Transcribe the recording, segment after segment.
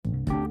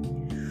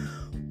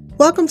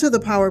Welcome to the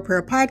Power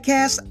Prayer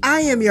Podcast. I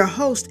am your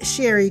host,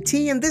 Sherry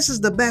T, and this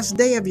is the best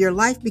day of your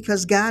life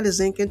because God is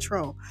in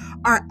control.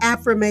 Our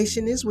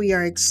affirmation is we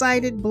are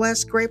excited,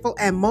 blessed, grateful,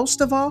 and most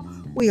of all,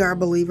 we are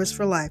believers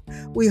for life.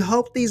 We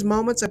hope these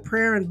moments of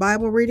prayer and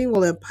Bible reading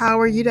will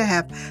empower you to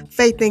have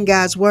faith in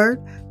God's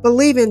Word,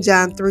 believe in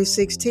John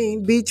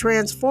 3:16, be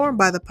transformed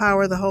by the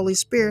power of the Holy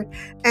Spirit,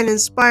 and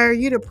inspire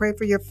you to pray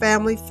for your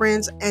family,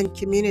 friends, and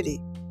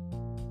community.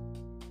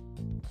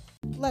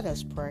 Let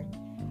us pray.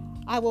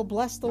 I will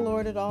bless the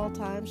Lord at all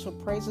times, so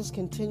praises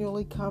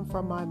continually come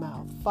from my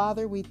mouth.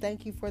 Father, we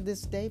thank you for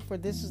this day, for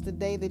this is the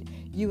day that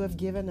you have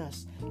given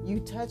us. You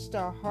touched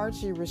our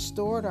hearts, you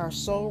restored our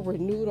soul,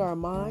 renewed our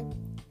mind,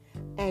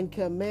 and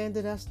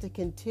commanded us to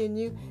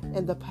continue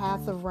in the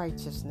path of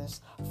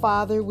righteousness.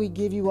 Father, we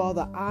give you all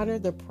the honor,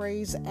 the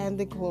praise, and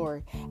the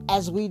glory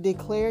as we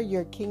declare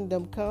your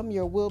kingdom come,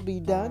 your will be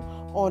done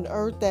on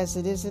earth as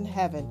it is in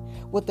heaven.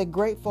 With a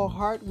grateful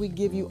heart, we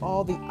give you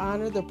all the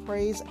honor, the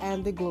praise,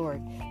 and the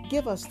glory.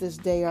 Give us this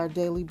day our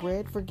daily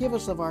bread. Forgive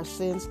us of our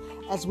sins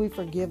as we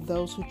forgive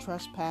those who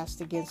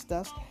trespass against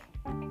us.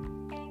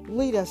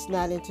 Lead us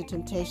not into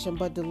temptation,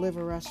 but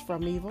deliver us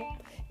from evil.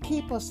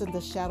 Keep us in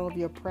the shadow of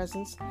your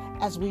presence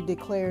as we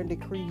declare and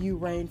decree you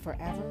reign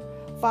forever.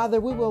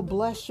 Father, we will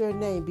bless your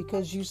name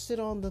because you sit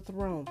on the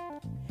throne.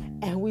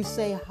 And we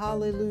say,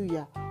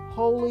 hallelujah.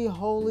 Holy,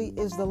 holy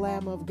is the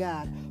Lamb of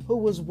God, who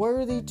was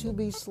worthy to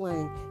be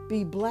slain.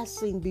 Be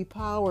blessing, be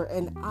power,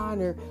 and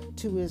honor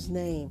to his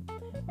name.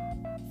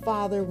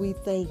 Father, we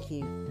thank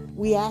you.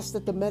 We ask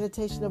that the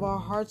meditation of our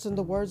hearts and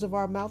the words of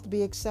our mouth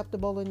be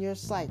acceptable in your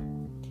sight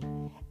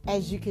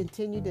as you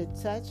continue to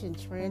touch and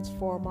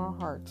transform our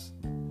hearts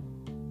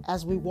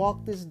as we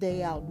walk this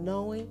day out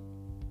knowing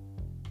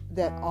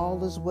that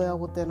all is well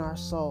within our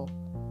soul.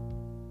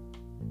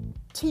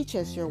 Teach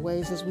us your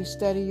ways as we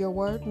study your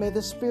word. May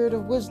the spirit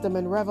of wisdom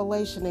and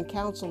revelation and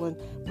counsel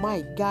and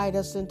might guide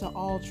us into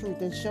all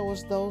truth and show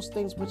us those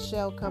things which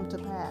shall come to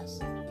pass.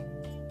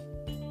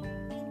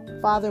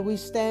 Father, we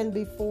stand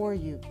before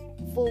you,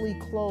 fully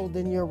clothed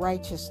in your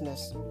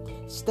righteousness,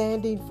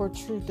 standing for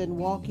truth and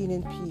walking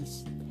in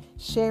peace,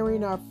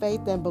 sharing our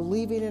faith and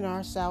believing in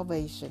our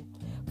salvation.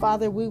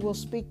 Father, we will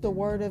speak the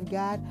word of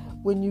God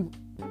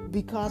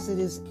because it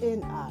is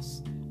in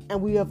us,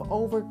 and we have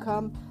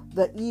overcome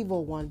the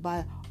evil one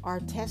by our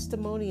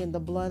testimony in the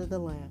blood of the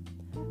Lamb.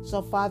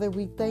 So, Father,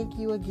 we thank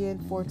you again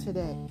for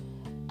today.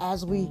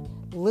 As we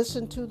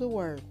listen to the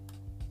word,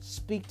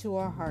 speak to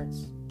our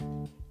hearts,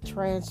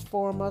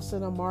 transform us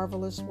in a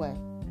marvelous way.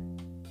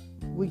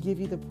 We give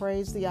you the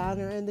praise, the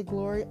honor, and the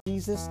glory. In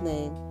Jesus'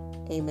 name,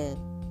 amen.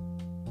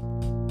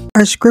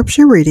 Our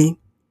scripture reading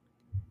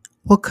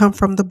will come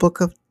from the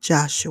book of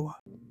Joshua.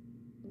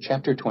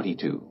 Chapter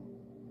 22.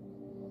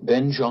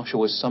 Then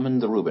Joshua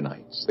summoned the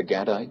Reubenites, the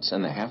Gadites,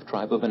 and the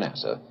half-tribe of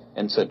Manasseh,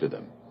 and said to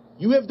them,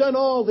 You have done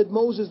all that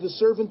Moses the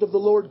servant of the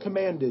Lord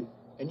commanded,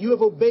 and you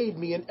have obeyed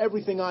me in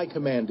everything I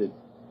commanded.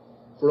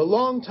 For a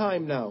long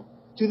time now,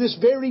 to this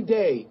very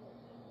day,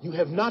 you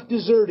have not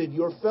deserted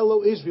your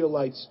fellow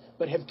Israelites,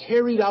 but have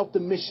carried out the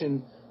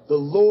mission the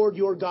Lord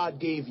your God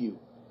gave you.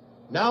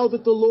 Now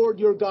that the Lord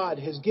your God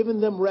has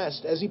given them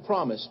rest as he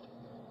promised,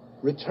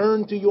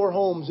 return to your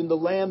homes in the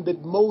land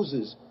that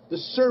Moses, the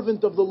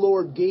servant of the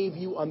Lord, gave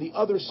you on the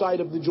other side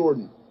of the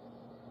Jordan.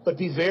 But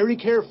be very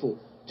careful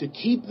to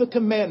keep the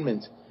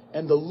commandment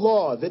and the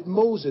law that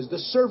Moses, the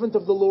servant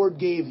of the Lord,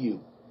 gave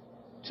you,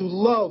 to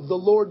love the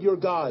Lord your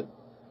God,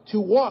 to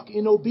walk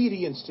in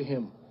obedience to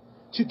him,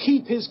 to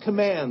keep his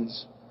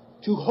commands,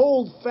 to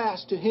hold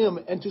fast to him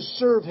and to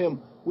serve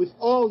him with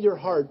all your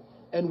heart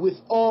and with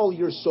all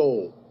your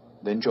soul.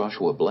 Then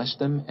Joshua blessed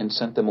them and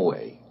sent them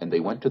away, and they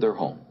went to their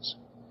homes.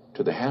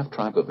 To the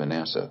half-tribe of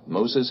Manasseh,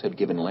 Moses had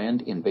given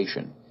land in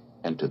Bashan,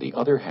 and to the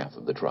other half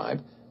of the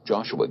tribe,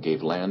 Joshua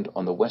gave land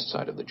on the west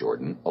side of the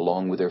Jordan,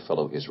 along with their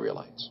fellow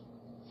Israelites.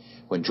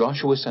 When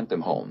Joshua sent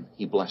them home,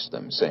 he blessed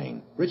them,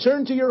 saying,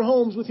 Return to your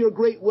homes with your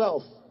great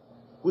wealth,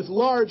 with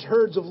large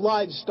herds of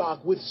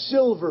livestock, with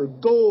silver,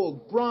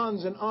 gold,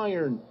 bronze, and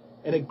iron,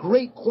 and a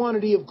great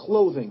quantity of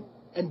clothing,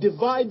 and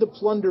divide the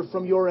plunder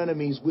from your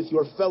enemies with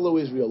your fellow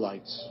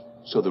Israelites.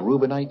 So the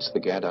Reubenites, the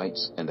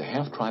Gadites, and the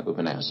half-tribe of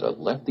Manasseh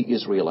left the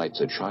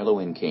Israelites at Shiloh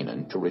in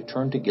Canaan to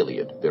return to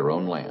Gilead, their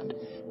own land,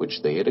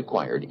 which they had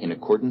acquired in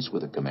accordance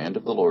with the command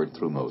of the Lord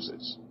through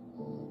Moses.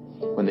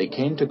 When they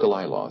came to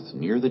Galiloth,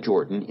 near the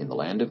Jordan in the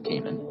land of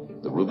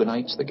Canaan, the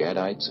Reubenites, the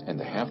Gadites, and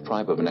the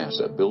half-tribe of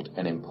Manasseh built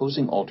an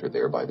imposing altar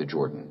there by the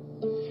Jordan.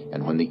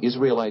 And when the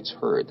Israelites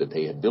heard that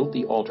they had built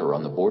the altar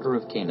on the border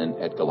of Canaan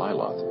at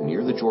Galiloth,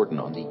 near the Jordan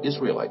on the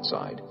Israelite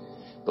side,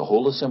 the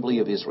whole assembly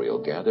of Israel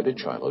gathered at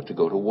Shiloh to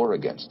go to war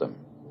against them.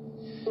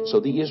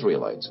 So the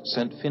Israelites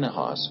sent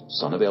Phinehas,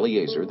 son of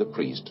Eleazar the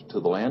priest, to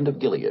the land of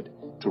Gilead,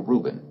 to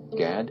Reuben,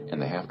 Gad,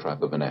 and the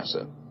half-tribe of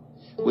Manasseh.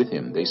 With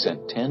him they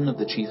sent 10 of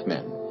the chief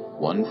men,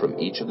 one from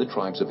each of the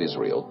tribes of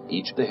Israel,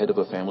 each the head of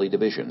a family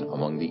division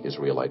among the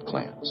Israelite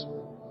clans.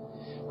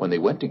 When they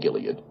went to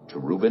Gilead, to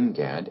Reuben,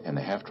 Gad, and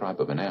the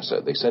half-tribe of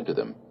Manasseh, they said to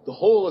them, The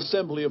whole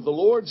assembly of the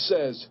Lord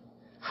says,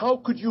 How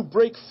could you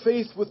break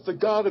faith with the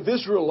God of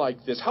Israel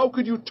like this? How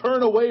could you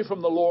turn away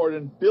from the Lord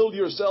and build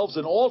yourselves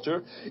an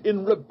altar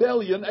in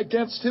rebellion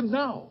against him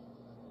now?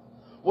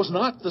 Was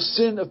not the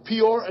sin of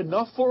Peor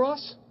enough for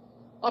us?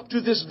 Up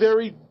to this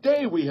very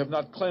day we have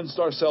not cleansed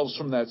ourselves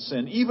from that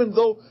sin, even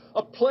though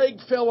a plague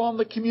fell on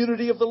the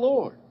community of the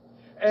Lord.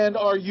 And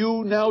are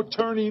you now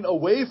turning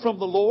away from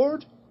the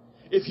Lord?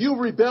 If you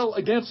rebel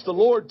against the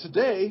Lord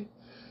today,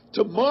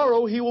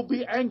 tomorrow he will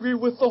be angry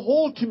with the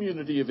whole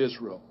community of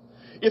Israel.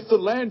 If the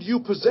land you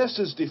possess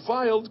is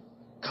defiled,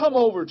 come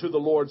over to the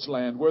Lord's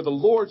land, where the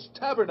Lord's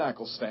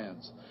tabernacle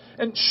stands,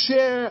 and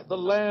share the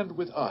land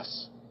with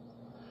us.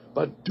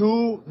 But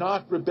do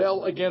not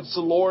rebel against the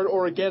Lord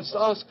or against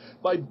us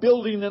by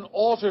building an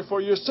altar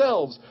for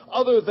yourselves,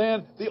 other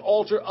than the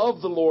altar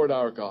of the Lord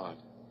our God.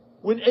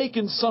 When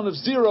Achan, son of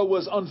Zerah,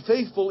 was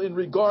unfaithful in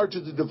regard to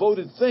the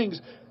devoted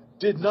things,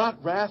 did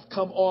not wrath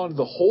come on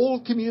the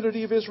whole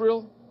community of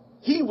Israel?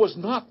 He was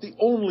not the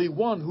only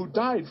one who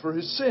died for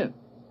his sin.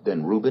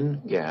 Then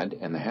Reuben, Gad,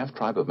 and the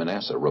half-tribe of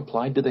Manasseh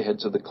replied to the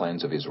heads of the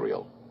clans of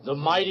Israel. The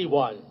mighty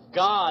one,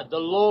 God the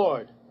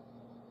Lord.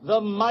 The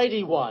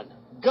mighty one,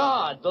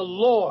 God the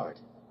Lord.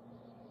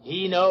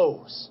 He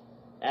knows,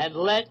 and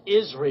let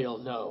Israel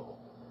know.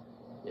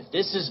 If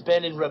this has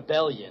been in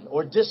rebellion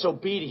or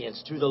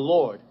disobedience to the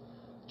Lord,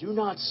 do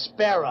not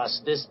spare us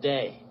this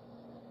day.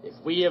 If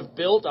we have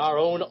built our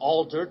own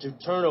altar to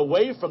turn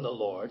away from the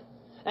Lord,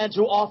 and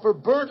to offer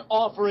burnt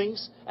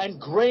offerings and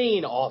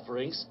grain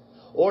offerings,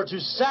 or to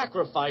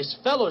sacrifice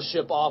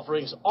fellowship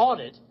offerings on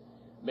it,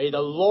 may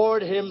the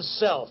Lord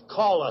himself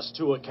call us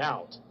to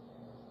account.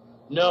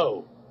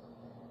 No,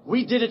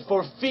 we did it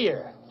for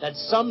fear that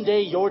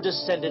someday your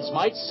descendants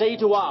might say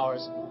to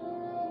ours,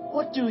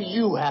 what do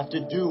you have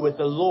to do with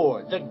the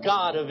Lord, the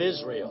God of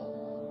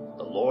Israel?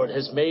 The Lord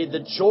has made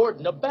the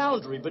Jordan a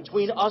boundary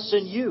between us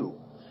and you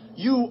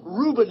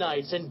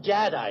Reubenites and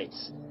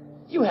Gadites.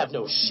 You have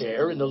no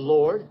share in the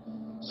Lord,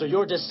 so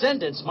your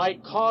descendants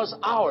might cause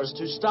ours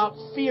to stop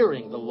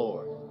fearing the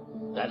Lord.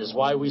 That is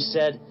why we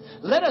said,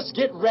 let us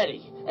get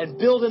ready and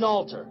build an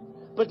altar,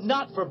 but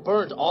not for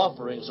burnt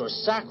offerings or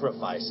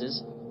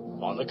sacrifices.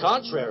 On the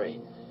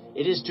contrary,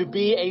 it is to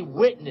be a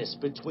witness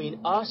between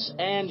us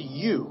and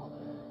you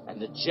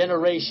and the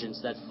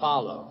generations that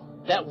follow,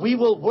 that we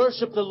will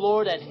worship the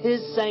Lord at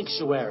his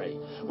sanctuary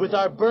with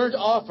our burnt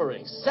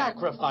offerings,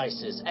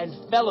 sacrifices,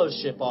 and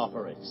fellowship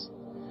offerings.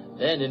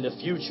 Then in the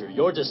future,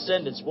 your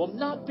descendants will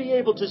not be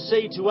able to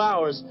say to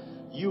ours,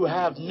 you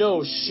have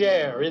no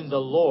share in the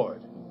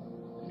Lord.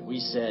 And we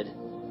said,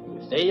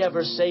 if they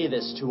ever say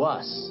this to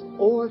us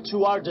or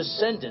to our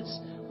descendants,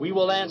 we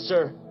will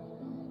answer,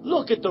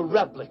 look at the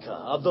replica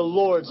of the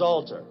Lord's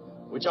altar,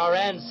 which our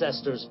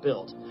ancestors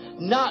built,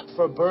 not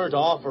for burnt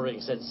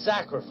offerings and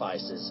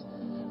sacrifices,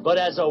 but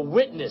as a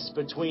witness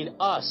between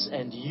us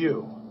and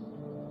you.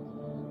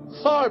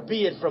 Far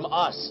be it from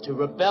us to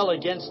rebel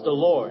against the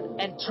Lord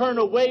and turn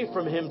away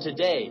from him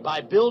today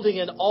by building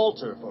an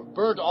altar for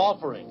burnt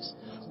offerings,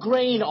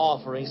 grain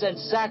offerings, and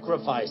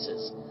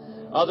sacrifices,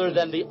 other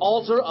than the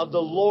altar of the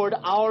Lord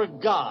our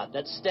God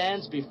that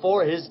stands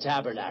before his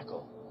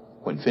tabernacle.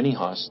 When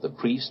Phinehas, the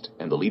priest,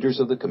 and the leaders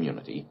of the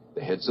community,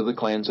 the heads of the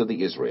clans of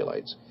the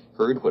Israelites,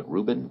 heard what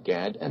Reuben,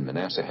 Gad, and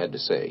Manasseh had to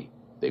say,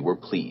 they were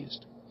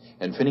pleased.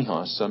 And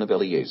Phinehas, son of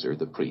Eleazar,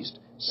 the priest,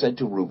 said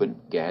to Reuben,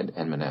 Gad,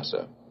 and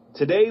Manasseh,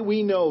 today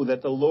we know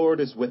that the Lord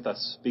is with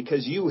us,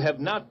 because you have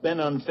not been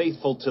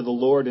unfaithful to the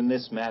Lord in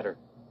this matter.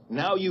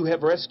 Now you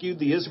have rescued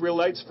the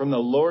Israelites from the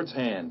Lord's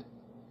hand.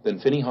 Then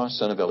Phinehas,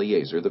 son of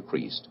Eleazar, the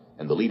priest,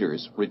 and the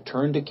leaders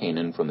returned to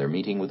Canaan from their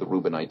meeting with the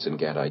Reubenites and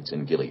Gadites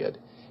in Gilead,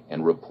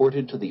 and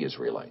reported to the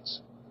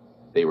Israelites.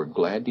 They were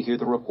glad to hear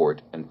the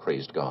report and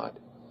praised God.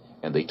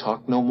 And they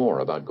talked no more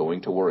about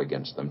going to war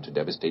against them to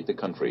devastate the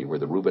country where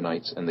the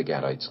Reubenites and the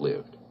Gadites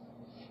lived.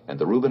 And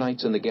the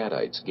Reubenites and the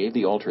Gadites gave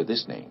the altar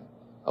this name,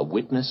 a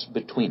witness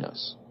between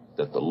us,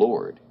 that the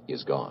Lord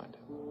is God.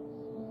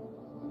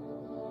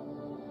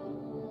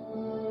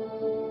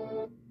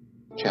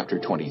 Chapter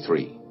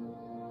 23.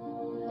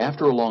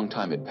 After a long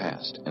time had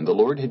passed, and the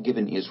Lord had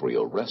given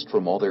Israel rest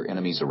from all their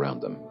enemies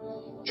around them,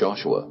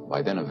 Joshua,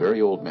 by then a very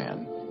old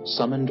man,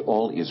 summoned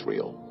all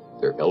Israel,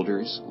 their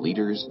elders,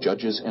 leaders,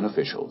 judges, and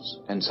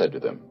officials, and said to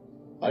them,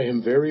 I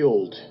am very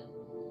old.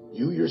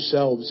 You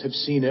yourselves have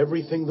seen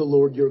everything the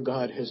Lord your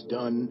God has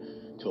done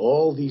to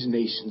all these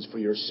nations for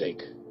your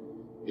sake.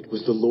 It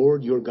was the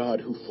Lord your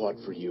God who fought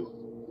for you.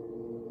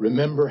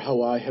 Remember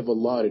how I have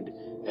allotted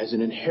as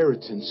an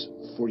inheritance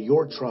for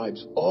your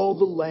tribes all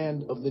the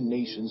land of the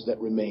nations that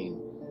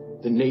remain,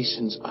 the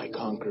nations I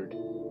conquered,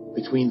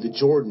 between the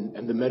Jordan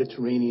and the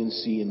Mediterranean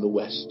Sea in the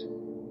west.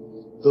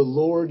 The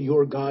Lord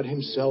your God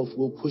himself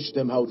will push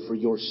them out for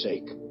your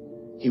sake.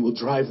 He will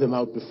drive them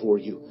out before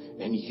you,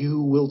 and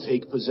you will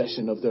take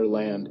possession of their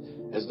land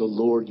as the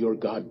Lord your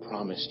God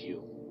promised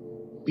you.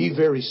 Be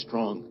very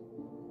strong.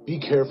 Be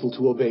careful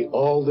to obey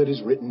all that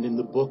is written in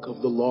the book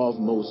of the law of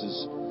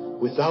Moses,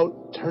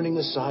 without turning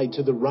aside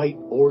to the right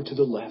or to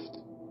the left.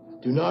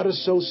 Do not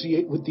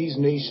associate with these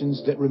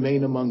nations that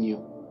remain among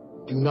you.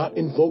 Do not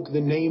invoke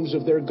the names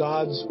of their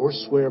gods or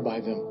swear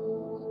by them.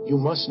 You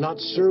must not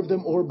serve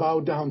them or bow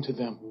down to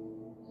them.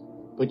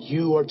 But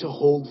you are to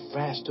hold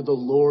fast to the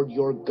Lord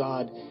your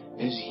God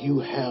as you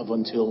have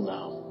until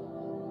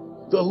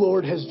now. The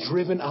Lord has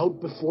driven out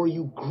before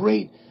you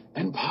great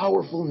and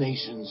powerful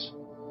nations.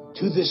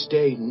 To this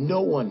day,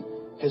 no one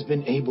has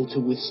been able to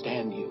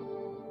withstand you.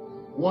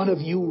 One of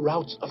you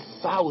routs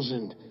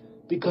 1,000,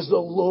 because the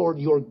Lord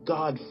your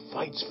God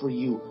fights for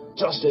you,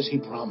 just as he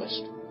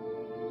promised.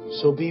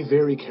 So be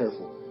very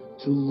careful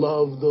to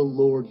love the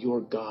Lord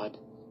your God.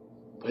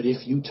 But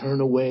if you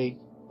turn away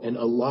and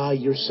ally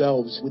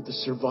yourselves with the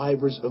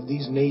survivors of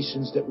these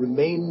nations that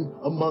remain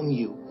among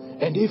you,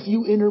 and if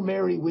you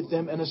intermarry with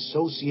them and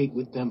associate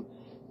with them,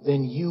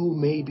 then you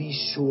may be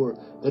sure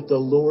that the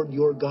Lord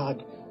your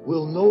God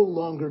will no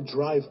longer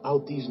drive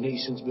out these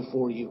nations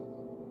before you.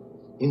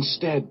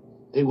 Instead,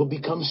 they will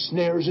become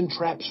snares and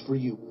traps for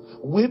you,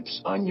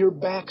 whips on your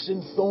backs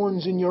and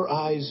thorns in your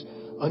eyes,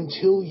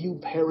 until you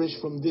perish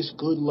from this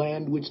good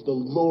land which the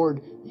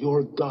Lord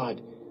your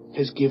God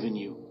has given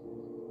you.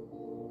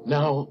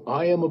 Now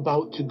I am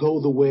about to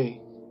go the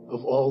way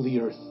of all the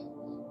earth.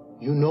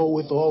 You know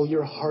with all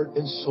your heart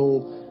and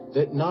soul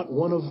that not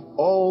one of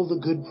all the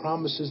good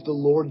promises the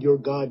Lord your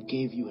God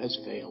gave you has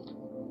failed.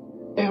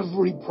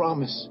 Every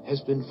promise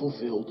has been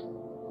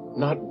fulfilled.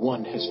 Not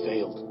one has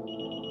failed.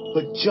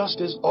 But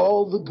just as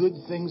all the good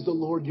things the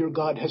Lord your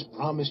God has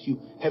promised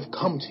you have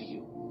come to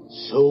you,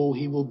 so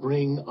he will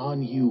bring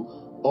on you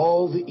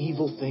all the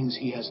evil things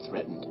he has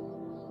threatened,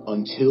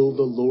 until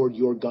the Lord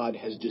your God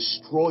has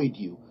destroyed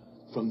you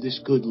from this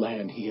good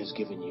land he has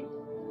given you.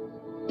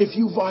 If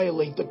you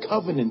violate the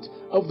covenant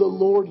of the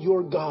Lord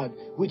your God,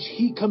 which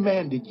he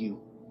commanded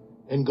you,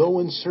 and go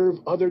and serve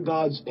other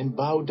gods and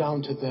bow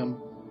down to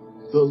them,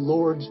 the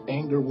Lord's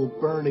anger will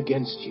burn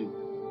against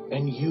you,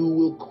 and you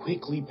will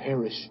quickly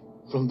perish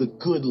from the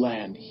good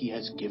land he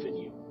has given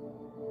you.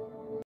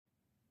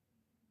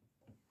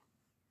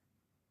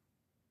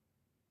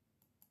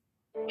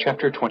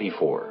 Chapter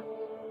 24.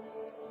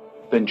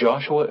 Then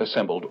Joshua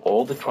assembled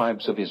all the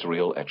tribes of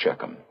Israel at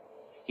Shechem.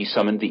 He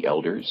summoned the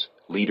elders,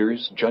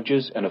 leaders,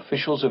 judges, and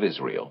officials of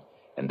Israel,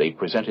 and they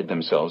presented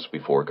themselves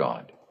before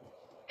God.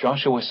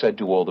 Joshua said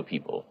to all the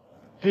people,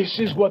 This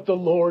is what the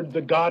Lord,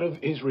 the God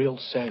of Israel,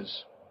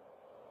 says.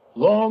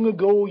 Long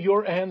ago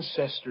your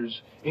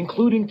ancestors,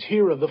 including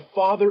Terah, the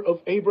father of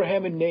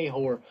Abraham and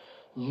Nahor,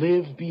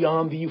 lived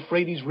beyond the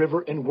Euphrates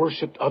River and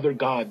worshipped other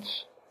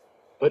gods.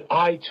 But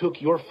I took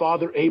your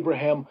father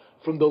Abraham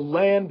from the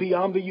land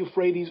beyond the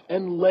Euphrates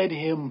and led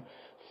him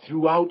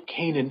throughout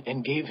Canaan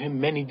and gave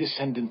him many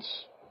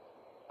descendants.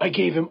 I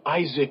gave him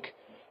Isaac,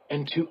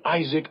 and to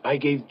Isaac I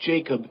gave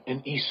Jacob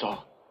and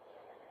Esau.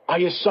 I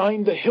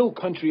assigned the hill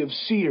country of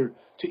Seir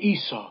to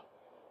Esau,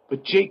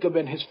 but Jacob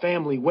and his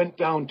family went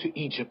down to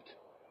Egypt.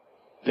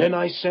 Then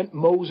I sent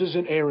Moses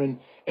and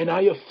Aaron, and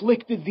I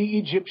afflicted the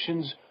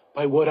Egyptians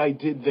by what I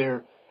did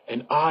there,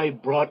 and I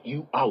brought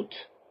you out.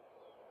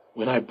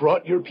 When I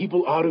brought your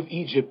people out of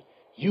Egypt,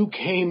 you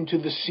came to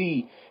the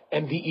sea,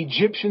 and the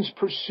Egyptians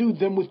pursued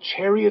them with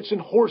chariots and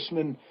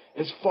horsemen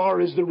as far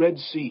as the Red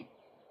Sea.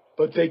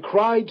 But they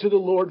cried to the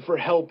Lord for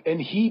help,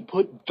 and he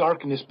put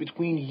darkness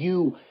between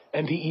you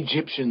and the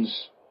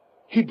Egyptians.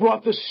 He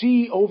brought the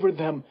sea over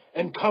them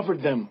and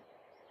covered them.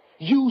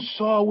 You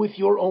saw with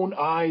your own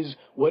eyes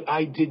what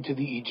I did to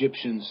the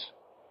Egyptians.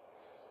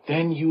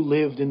 Then you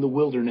lived in the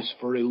wilderness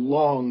for a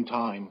long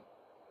time.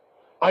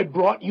 I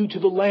brought you to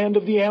the land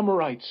of the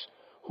Amorites,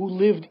 who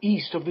lived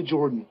east of the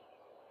Jordan.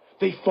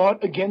 They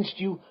fought against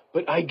you,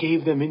 but I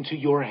gave them into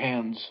your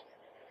hands.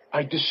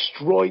 I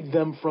destroyed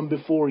them from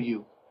before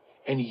you,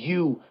 and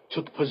you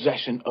took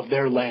possession of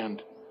their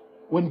land.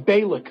 When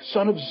Balak,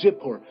 son of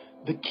Zippor,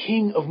 the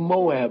king of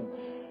Moab,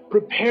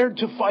 prepared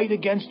to fight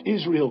against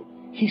Israel,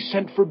 he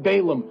sent for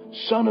Balaam,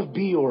 son of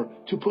Beor,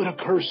 to put a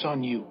curse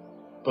on you.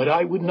 But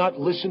I would not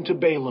listen to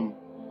Balaam.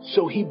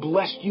 So he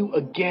blessed you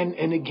again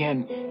and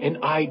again, and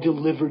I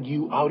delivered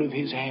you out of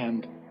his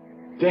hand.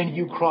 Then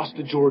you crossed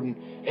the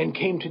Jordan and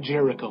came to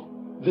Jericho.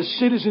 The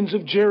citizens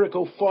of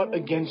Jericho fought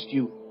against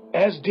you,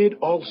 as did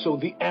also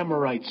the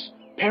Amorites,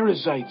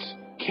 Perizzites,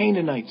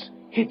 Canaanites,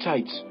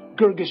 Hittites,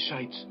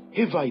 Girgashites,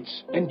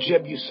 Hivites, and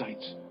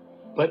Jebusites.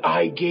 But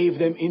I gave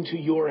them into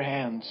your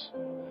hands.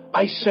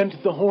 I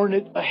sent the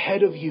hornet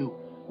ahead of you,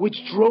 which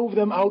drove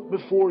them out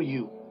before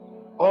you,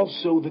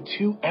 also the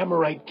 2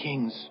 Amorite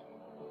kings.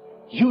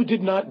 You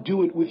did not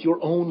do it with your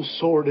own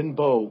sword and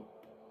bow.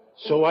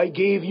 So I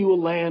gave you a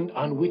land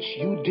on which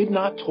you did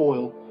not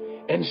toil,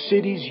 and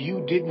cities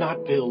you did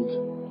not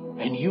build.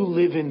 And you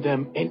live in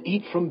them and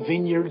eat from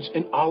vineyards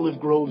and olive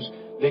groves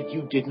that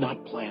you did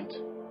not plant.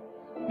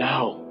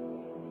 Now,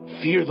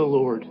 fear the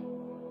Lord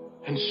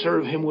and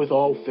serve him with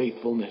all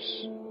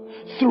faithfulness.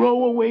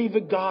 Throw away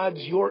the gods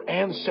your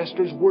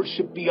ancestors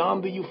worshipped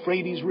beyond the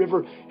Euphrates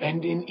River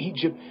and in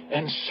Egypt,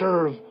 and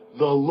serve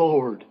the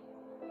Lord.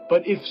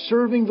 But if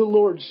serving the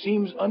Lord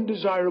seems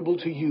undesirable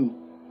to you,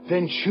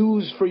 then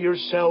choose for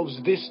yourselves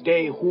this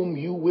day whom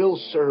you will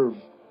serve,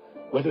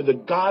 whether the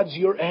gods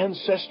your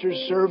ancestors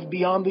served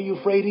beyond the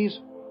Euphrates,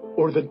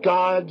 or the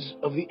gods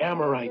of the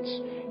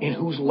Amorites in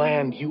whose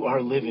land you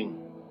are living.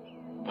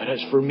 But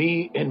as for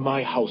me and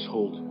my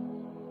household,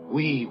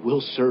 we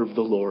will serve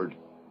the Lord."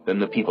 Then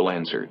the people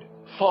answered,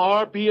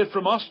 "Far be it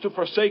from us to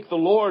forsake the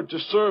Lord to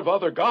serve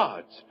other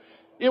gods.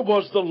 It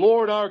was the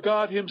Lord our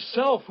God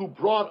himself who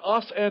brought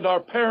us and our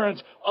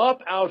parents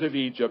up out of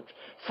Egypt,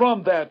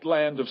 from that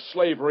land of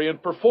slavery,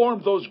 and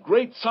performed those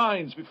great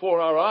signs before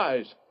our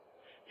eyes.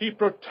 He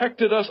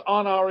protected us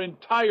on our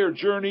entire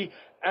journey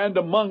and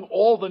among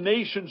all the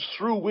nations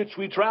through which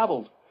we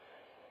traveled.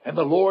 And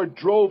the Lord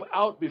drove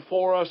out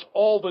before us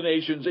all the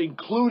nations,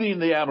 including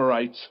the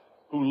Amorites,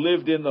 who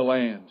lived in the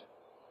land.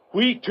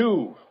 We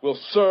too will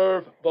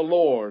serve the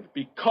Lord,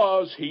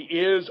 because he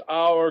is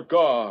our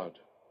God."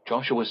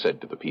 Joshua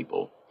said to the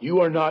people, "You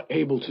are not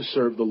able to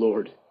serve the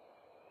Lord.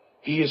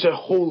 He is a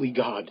holy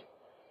God.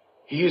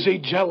 He is a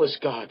jealous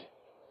God.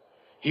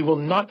 He will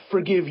not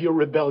forgive your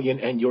rebellion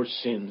and your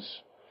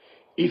sins.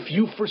 If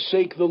you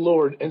forsake the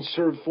Lord and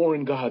serve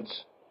foreign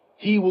gods,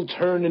 he will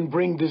turn and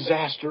bring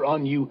disaster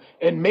on you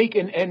and make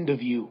an end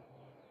of you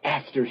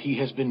after he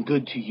has been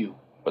good to you."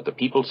 But the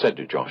people said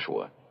to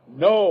Joshua,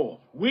 "No,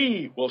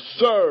 we will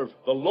serve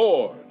the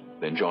Lord."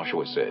 Then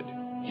Joshua said,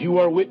 "You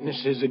are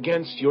witnesses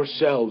against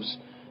yourselves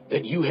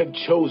that you have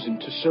chosen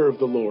to serve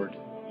the Lord."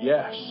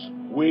 "Yes,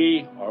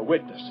 we are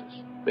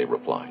witnesses." They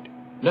replied.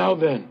 "Now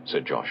then,"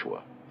 said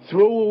Joshua,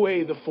 "throw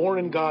away the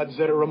foreign gods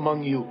that are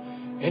among you,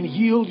 and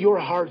yield your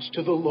hearts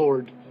to the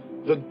Lord,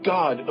 the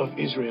God of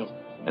Israel."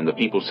 And the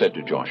people said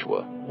to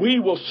Joshua, "We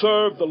will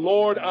serve the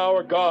Lord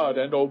our God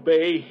and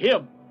obey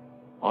him."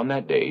 On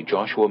that day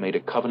Joshua made a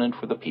covenant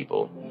for the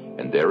people,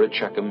 and there at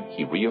Shechem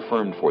he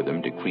reaffirmed for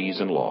them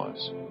decrees and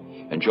laws.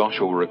 And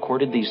Joshua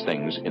recorded these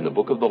things in the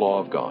book of the law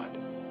of God.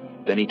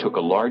 Then he took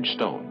a large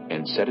stone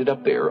and set it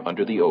up there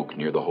under the oak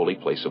near the holy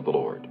place of the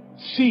Lord.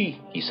 "See,"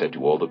 he said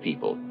to all the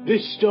people,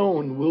 "this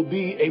stone will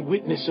be a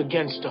witness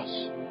against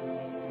us.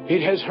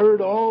 It has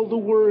heard all the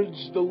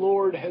words the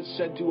Lord has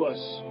said to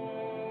us.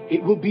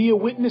 It will be a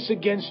witness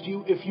against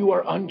you if you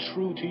are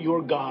untrue to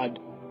your God."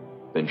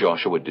 Then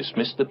Joshua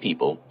dismissed the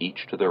people,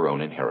 each to their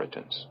own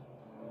inheritance.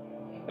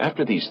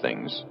 After these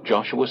things,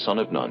 Joshua son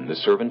of Nun, the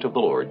servant of the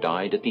Lord,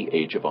 died at the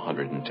age of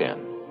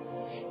 110.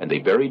 And they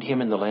buried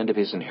him in the land of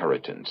his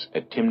inheritance,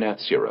 at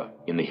Timnath-Serah,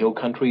 in the hill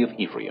country of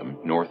Ephraim,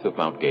 north of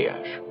Mount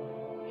Gaash.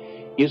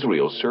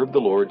 Israel served the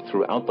Lord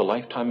throughout the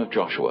lifetime of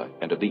Joshua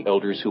and of the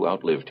elders who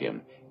outlived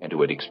him, and who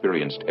had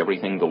experienced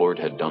everything the Lord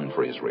had done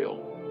for Israel.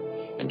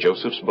 And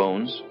Joseph's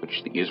bones,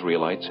 which the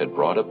Israelites had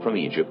brought up from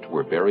Egypt,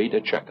 were buried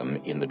at Shechem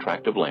in the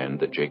tract of land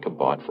that Jacob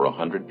bought for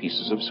 100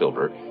 pieces of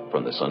silver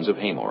from the sons of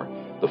Hamor,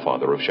 the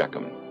father of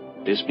Shechem.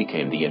 This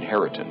became the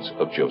inheritance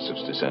of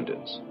Joseph's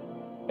descendants.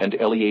 And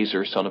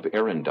Eleazar son of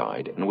Aaron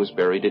died and was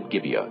buried at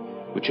Gibeah,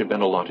 which had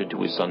been allotted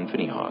to his son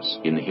Phinehas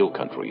in the hill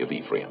country of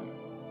Ephraim.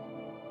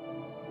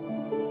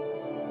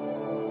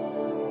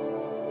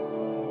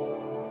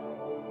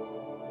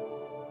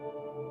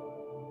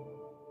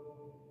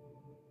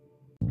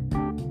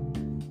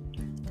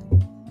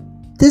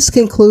 This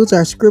concludes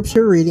our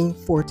scripture reading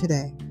for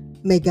today.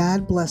 May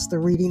God bless the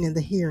reading and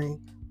the hearing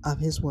of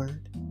his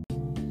word.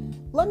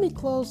 Let me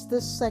close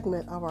this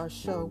segment of our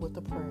show with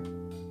a prayer.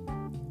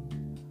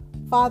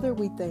 Father,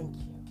 we thank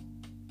you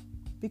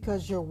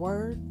because your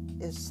word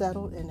is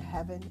settled in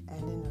heaven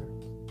and in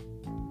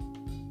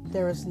earth.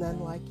 There is none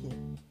like you.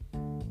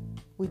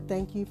 We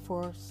thank you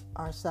for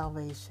our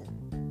salvation.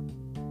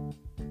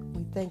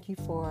 We thank you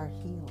for our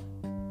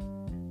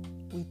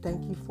healing. We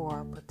thank you for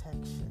our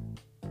protection.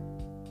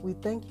 We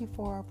thank you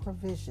for our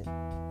provision.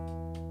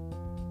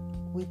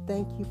 We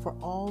thank you for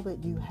all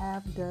that you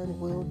have done,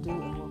 will do,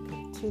 and will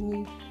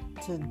continue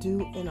to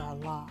do in our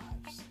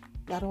lives.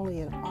 Not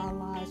only in our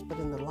lives, but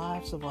in the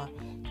lives of our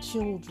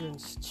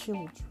children's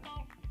children.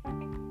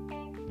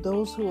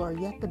 Those who are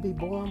yet to be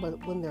born,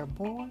 but when they're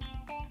born,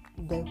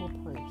 they will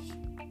praise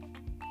you.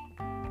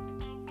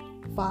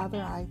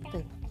 Father, I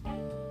thank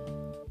you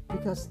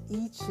because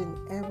each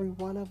and every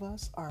one of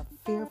us are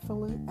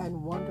fearfully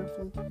and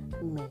wonderfully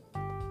made.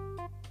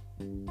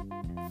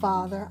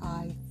 Father,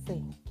 I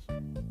thank you.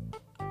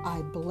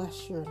 I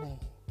bless your name.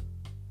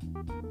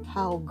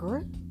 How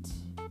great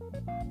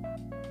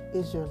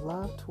is your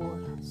love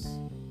toward us.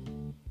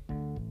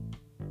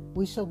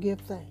 We shall give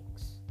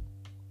thanks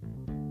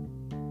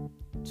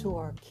to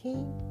our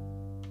King,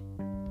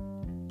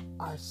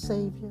 our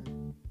Savior,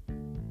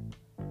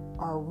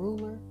 our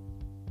ruler,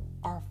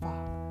 our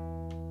Father.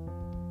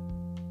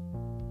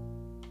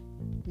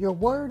 Your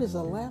word is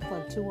a lamp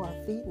unto our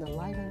feet and a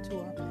light unto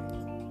our path.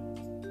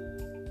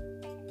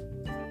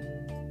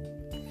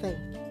 Thank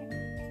you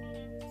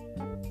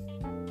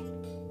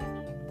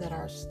that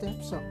our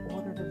steps are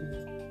ordered of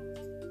you.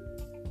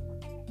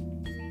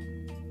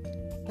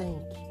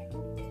 Thank you.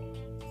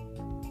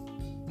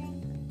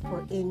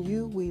 For in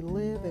you we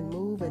live and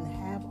move and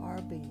have our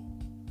being.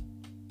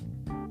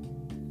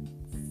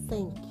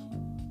 Thank you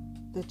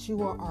that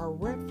you are our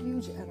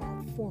refuge and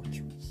our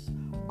fortress,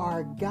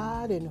 our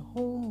God in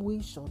whom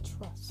we shall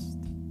trust.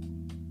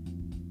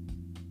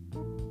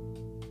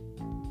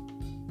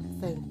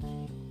 Thank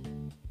you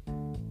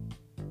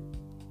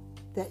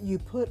that you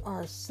put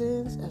our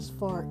sins as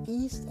far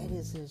east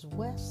as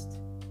west,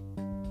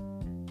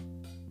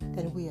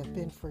 and we have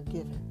been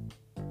forgiven.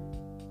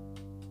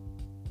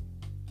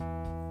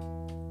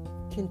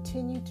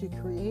 Continue to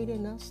create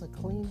in us a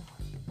clean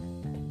heart,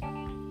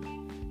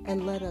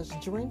 and let us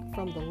drink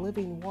from the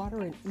living water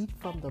and eat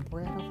from the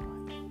bread of life.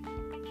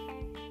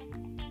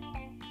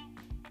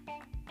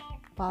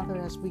 Father,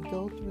 as we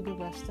go through the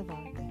rest of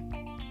our day,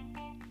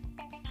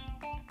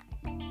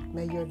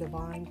 may your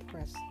divine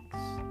presence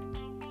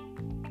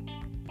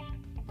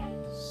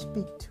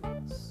speak to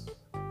us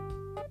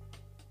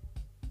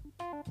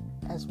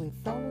as we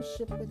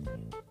fellowship with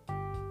you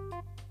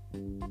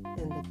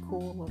in the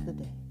cool of the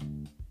day.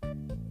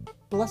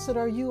 Blessed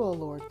are you, O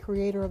Lord,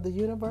 creator of the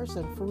universe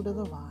and fruit of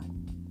the vine.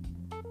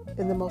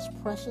 In the most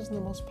precious and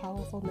the most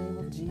powerful name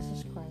of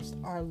Jesus Christ,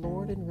 our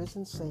Lord and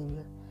risen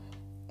Savior.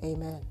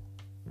 Amen.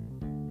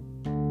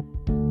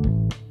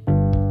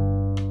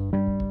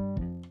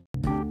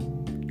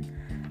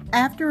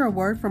 After a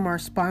word from our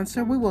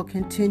sponsor, we will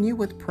continue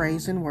with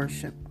praise and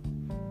worship.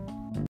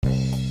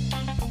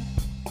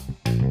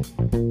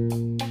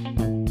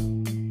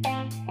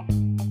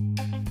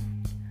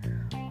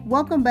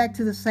 Welcome back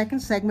to the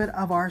second segment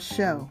of our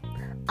show.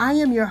 I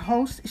am your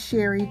host,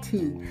 Sherry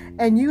T.,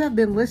 and you have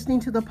been listening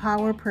to the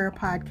Power Prayer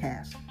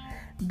Podcast.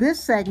 This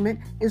segment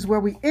is where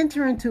we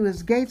enter into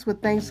his gates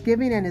with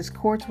thanksgiving and his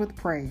courts with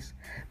praise.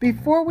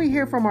 Before we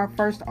hear from our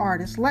first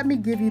artist, let me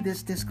give you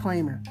this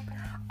disclaimer.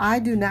 I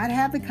do not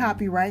have the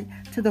copyright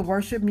to the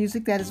worship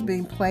music that is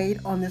being played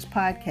on this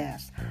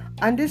podcast.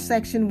 Under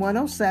Section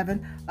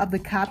 107 of the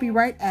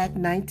Copyright Act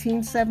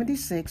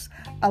 1976,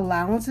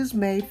 allowance is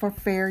made for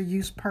fair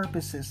use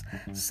purposes,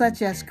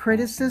 such as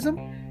criticism,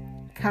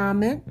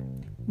 comment,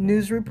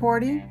 news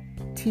reporting,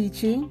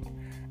 teaching,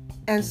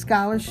 and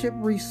scholarship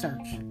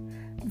research.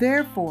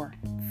 Therefore,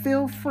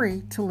 feel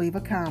free to leave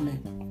a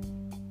comment.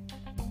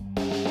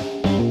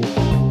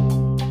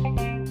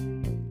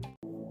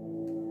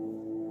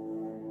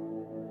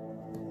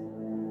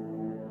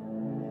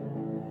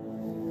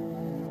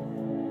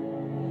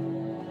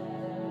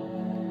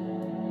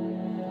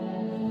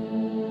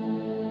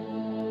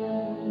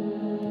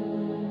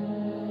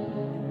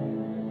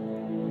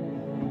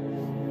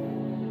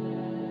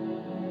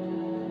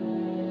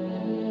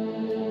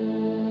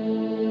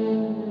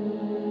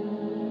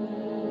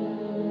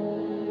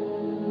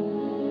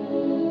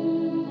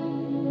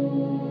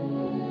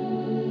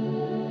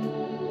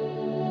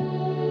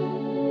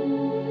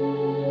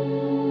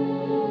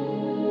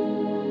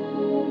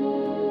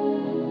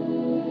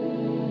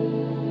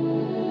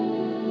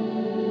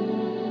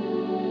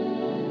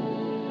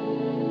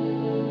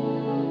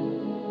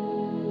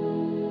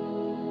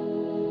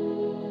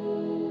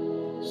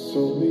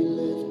 So we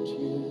lift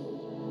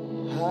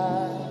you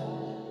high,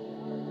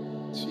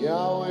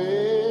 Yahweh.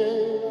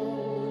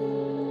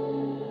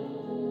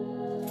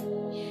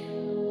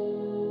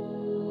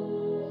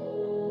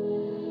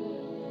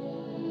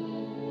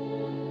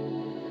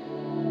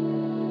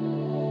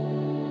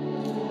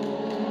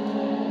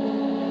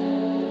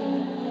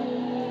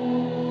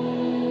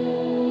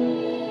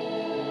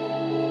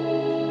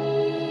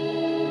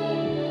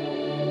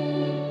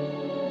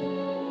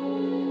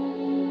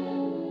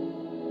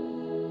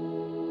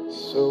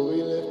 So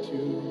we lift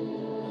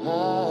you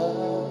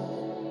high,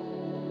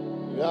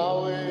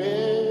 Yahweh,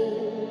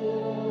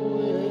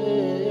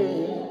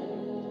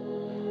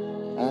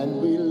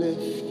 and we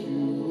lift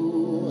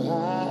you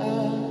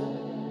high,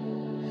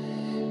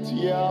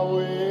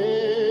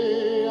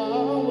 Yahweh,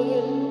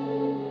 Yahweh,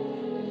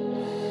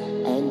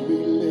 and we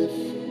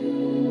lift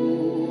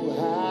you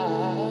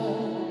high,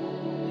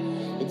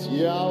 it's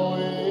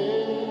Yahweh.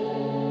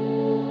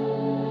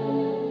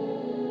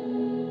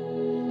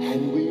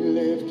 And we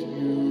lift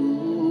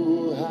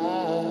you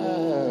high.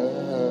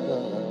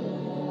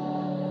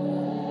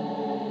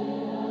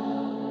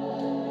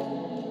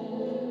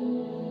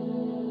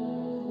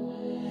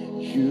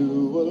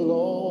 You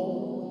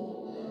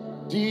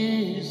alone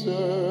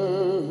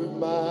deserve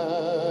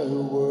my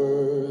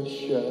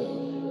worship.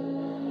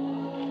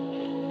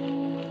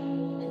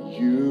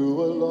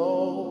 You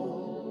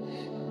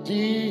alone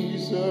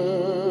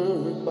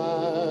deserve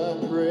my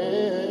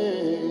praise.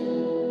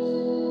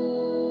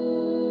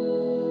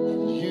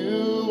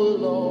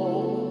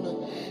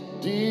 Alone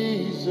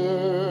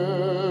deserve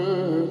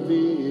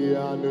the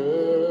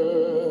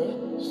honor,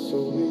 so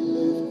we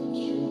lift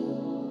you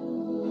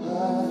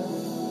high,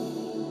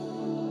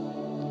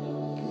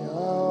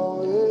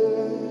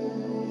 Yahweh,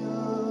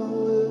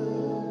 Yahweh.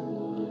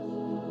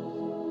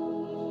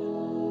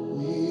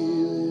 We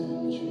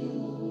lift you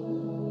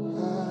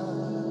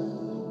high,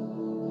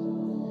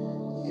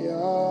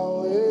 Yahweh.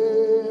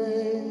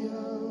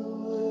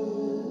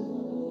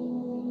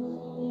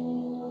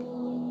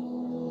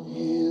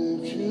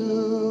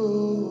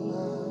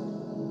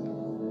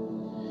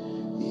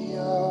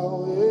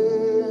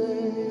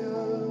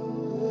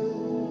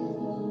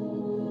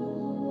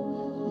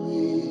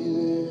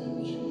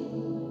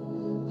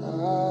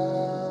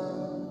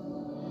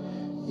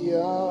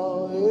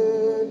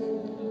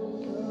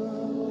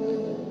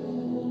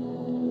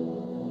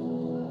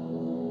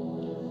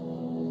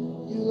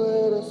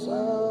 us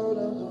out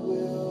of the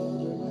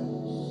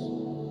wilderness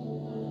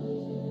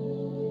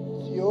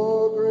with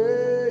your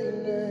great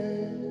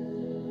name,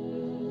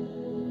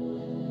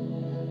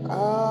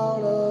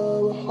 out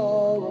of a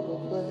horrible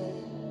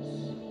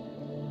place,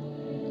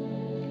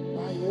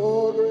 by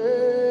your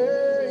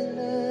great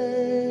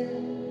name,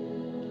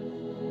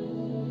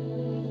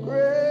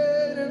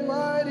 great and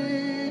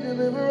mighty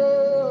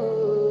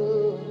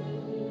deliverer,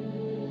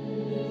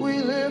 we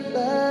lift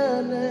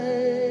that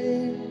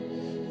name,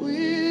 we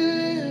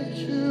lift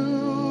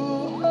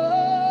you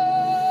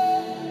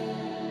high,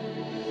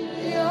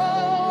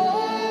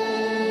 Yahweh,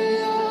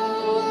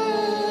 Yahweh,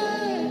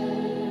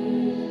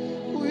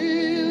 we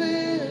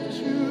lift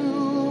you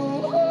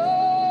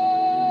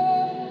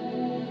high,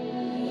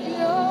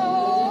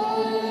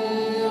 Yahweh,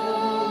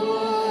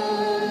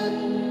 Yahweh,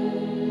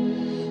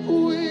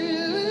 we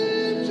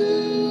lift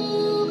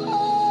you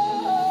high,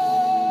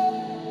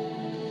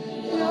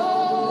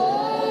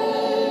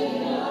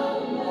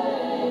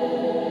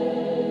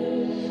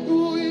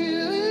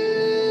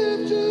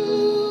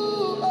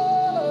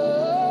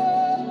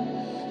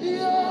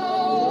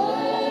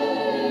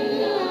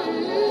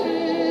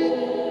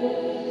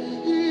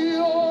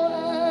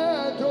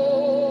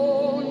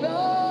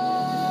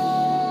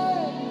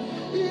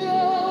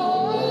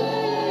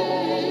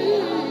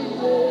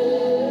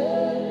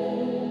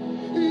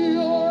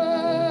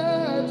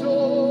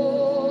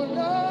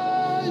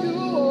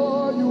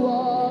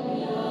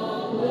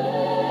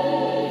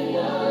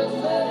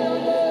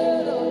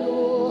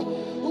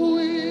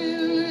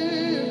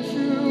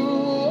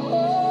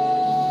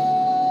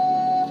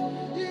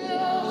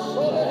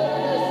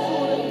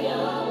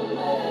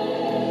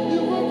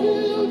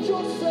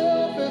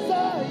 yourself as I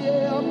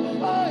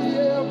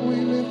am, we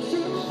lift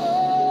you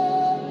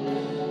up,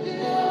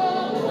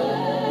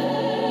 Yahweh,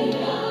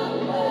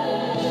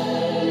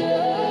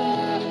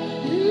 yeah,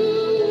 you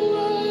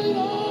reign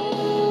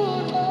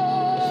on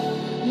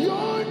high,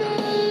 your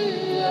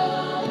name,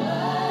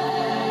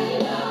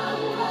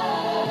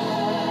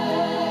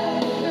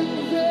 and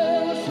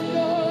there's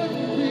none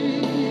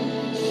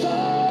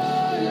beside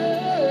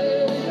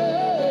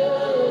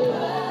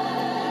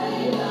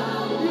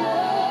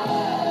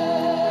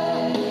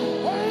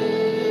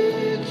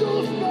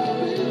angels bow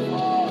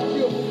before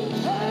you,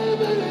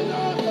 heaven and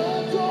earth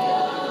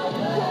adore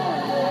your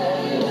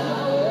name,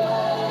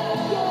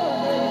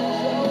 Yahweh.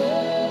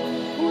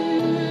 We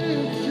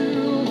lift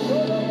you,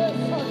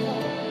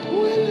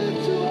 we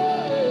lift you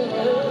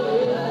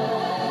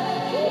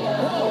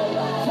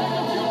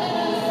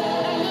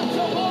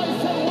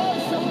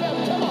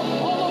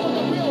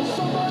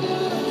somebody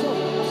lift him,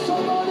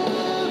 somebody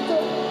lift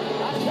him.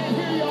 I can't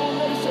hear y'all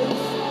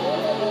nations.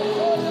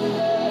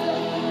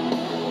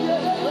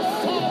 The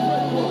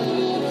sovereign one,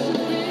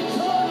 the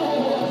eternal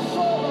one.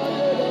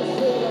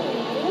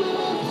 We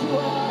lift you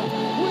high,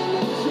 we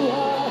lift you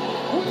high,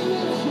 we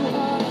lift you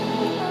high.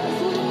 As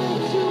we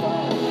lift you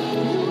high,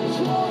 you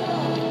draw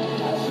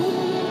nigh. As we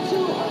lift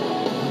you high,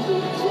 you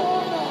draw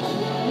nigh.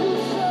 You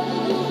said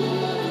you be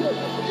lifted,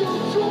 you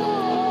draw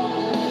all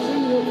men to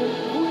you.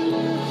 We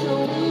lift you,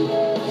 we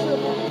lift you,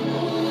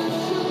 we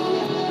lift you, we lift you, we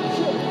lift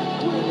you,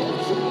 we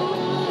lift you, we lift you.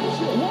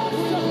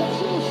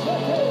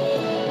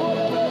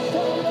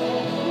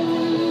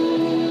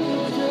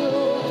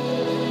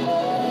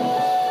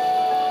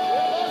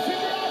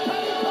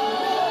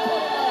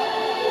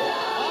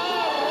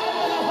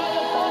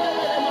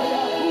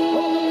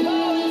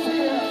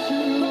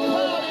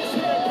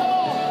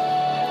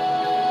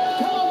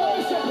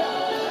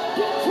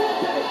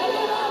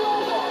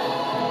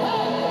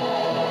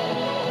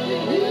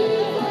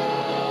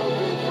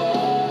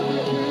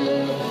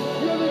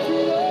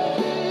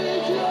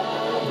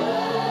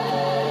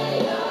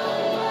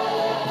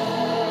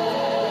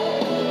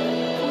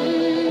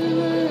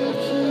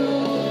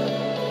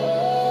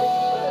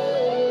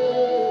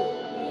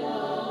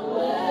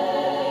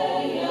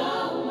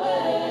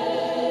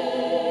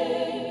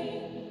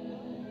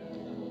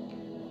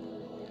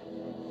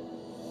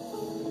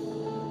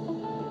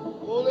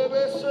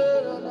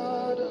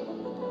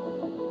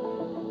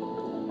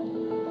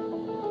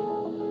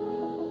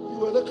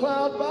 You are the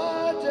cloud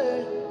by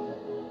day,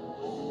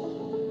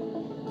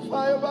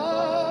 fire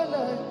by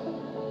night.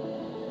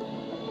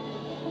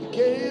 You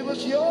gave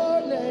us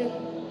your name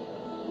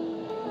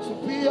to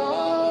be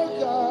our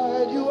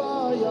guide. You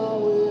are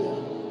Yahweh.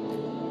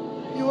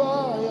 You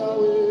are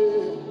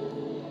Yahweh.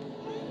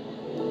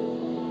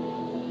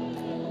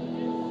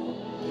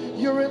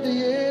 You're in the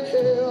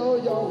inhale,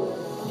 Yahweh.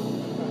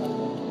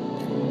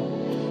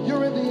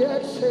 You're in the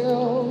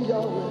exhale,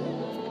 Yahweh.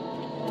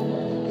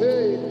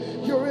 Hey,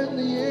 you're in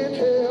the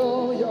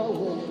inhale,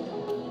 Yahweh.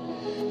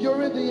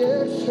 You're in the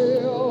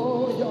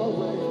exhale,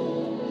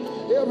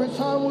 Yahweh. Every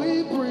time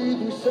we breathe,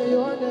 we say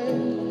your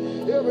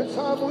name. Every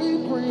time we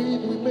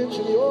breathe, we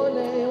mention your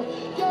name.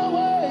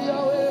 Yahweh,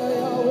 Yahweh,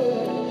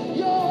 Yahweh.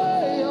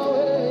 Yahweh,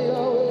 Yahweh,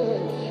 Yahweh.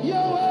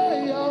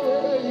 Yahweh,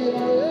 Yahweh,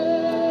 Yahweh.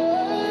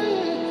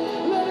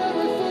 Let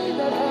everything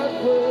that has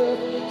breath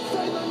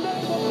say the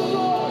name of the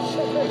Lord.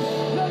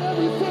 Let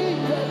everything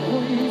that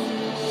breathes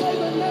say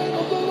the name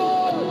of the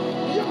Lord.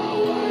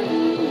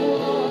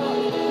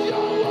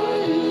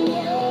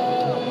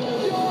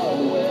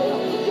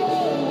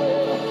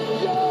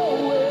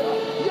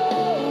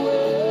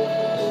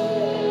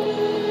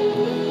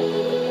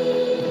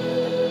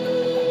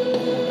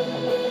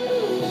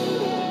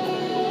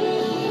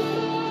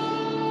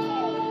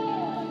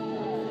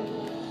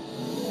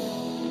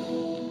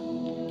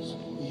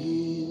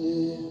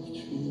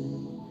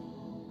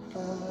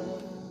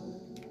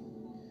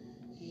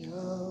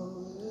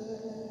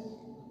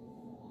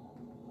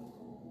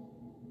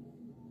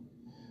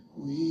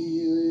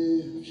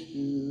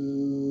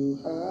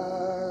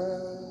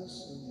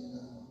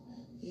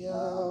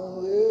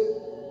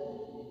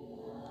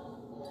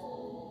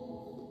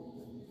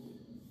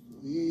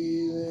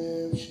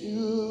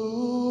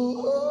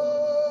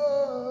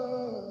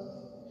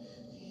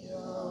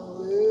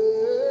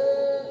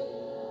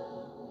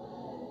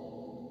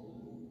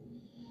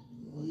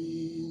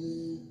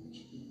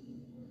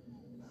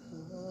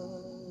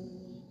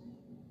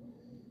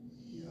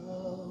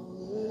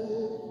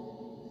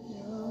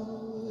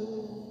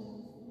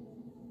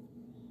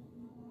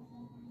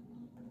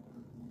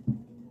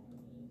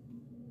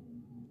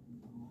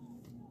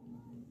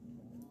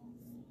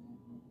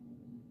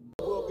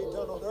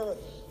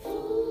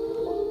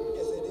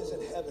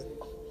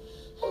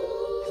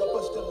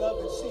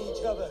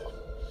 each other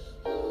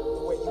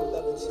the way you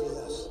love and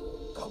see us.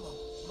 Come on.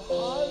 My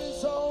heart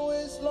is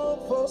always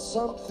longed for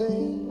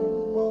something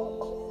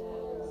more.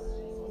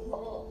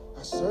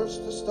 I search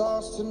the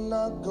stars to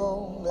knock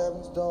on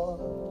heaven's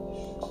door.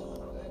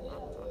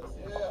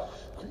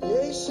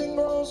 Creation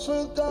groans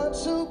for God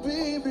to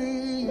be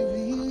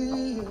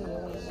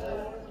revealed.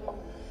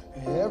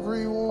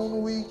 Every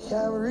wound we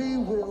carry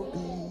will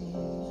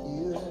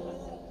be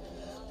healed.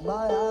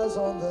 My eyes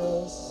on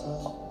the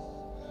sun,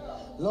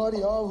 Lord,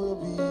 your will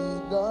be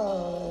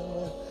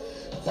done.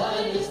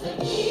 Thine is the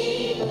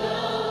kingdom,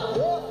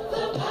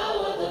 the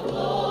power, the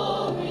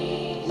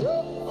glory,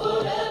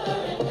 forever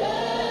and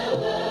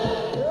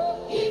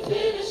ever. He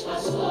finished my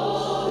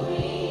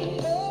story.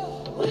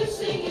 We're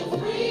singing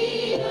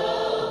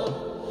freedom,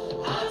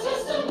 our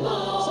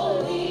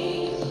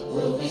testimony.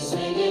 We'll be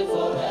singing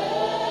forever.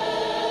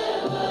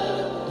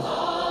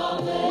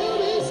 Amen. We'll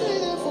be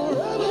singing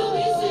forever. We'll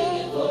be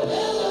singing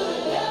forever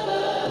and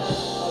ever.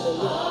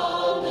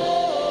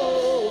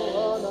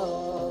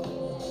 Amen.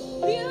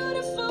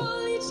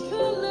 Beautiful each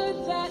color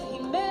that he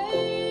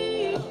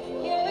made.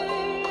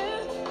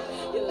 Yeah.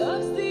 Your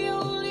love's the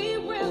only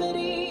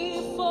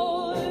remedy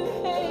for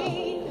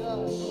pain.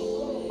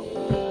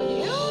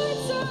 You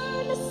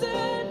return to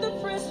set the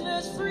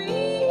prisoners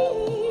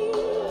free.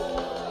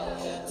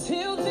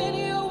 Till then,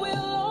 your will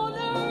on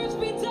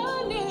earth be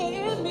done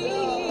in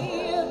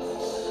me.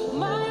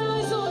 My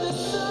eyes on the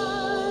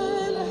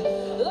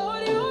sun,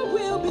 Lord, your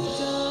will be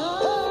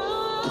done.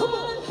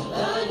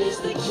 Thine is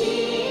the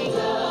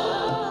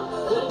kingdom,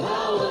 the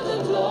power,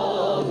 the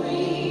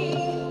glory,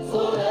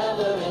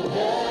 forever and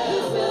ever.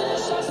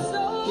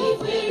 He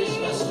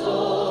finished my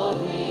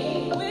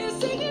story. We're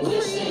singing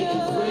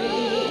freedom.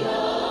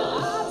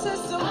 Our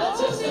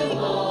testimony.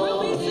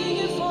 We'll be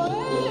singing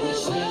forever. We'll be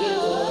singing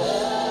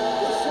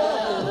forever.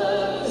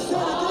 Let's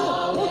say it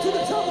again. Go to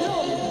the top,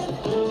 y'all.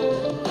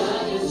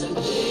 Thine is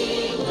the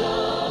kingdom,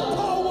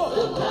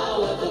 the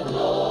power, the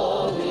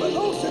glory,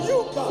 Belongs to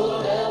you,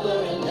 God.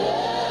 forever and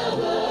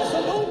ever. It's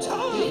a long He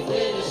time.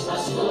 finished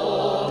my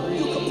story.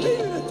 You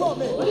completed it for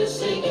me. We're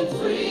singing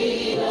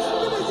freedom.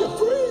 Now you're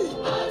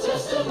free. Our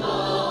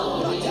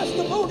testimony. My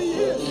testimony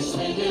We're is,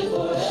 singing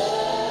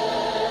forever.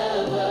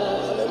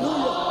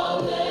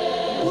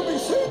 hallelujah, we'll be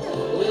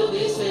singing. We'll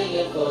be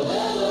singing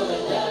forever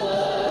and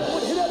ever. I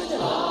want to hear that again.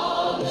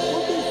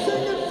 We'll be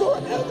singing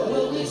forever.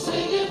 We'll be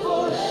singing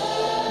forever.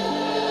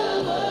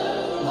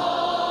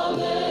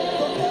 Amen.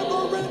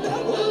 Forever and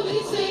ever. We'll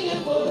be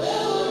singing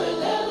forever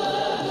and ever.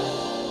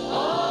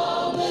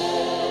 Amen.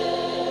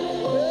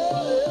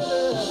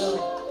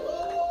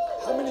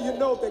 How many of you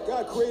know that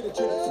God created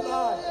you to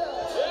fly?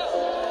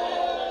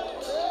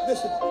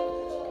 Listen,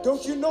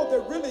 don't you know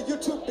that really you're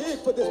too big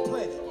for this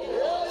planet?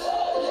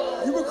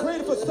 You were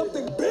created for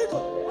something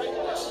bigger,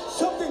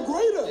 something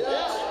greater.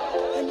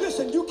 And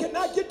listen, you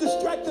cannot get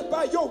distracted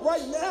by your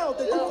right now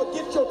that you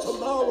forget your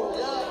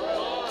tomorrow.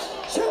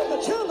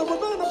 Chandler,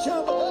 remind him,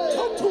 Chandler,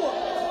 talk to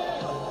him.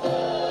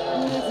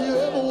 If you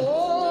ever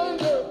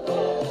wonder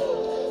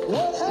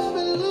what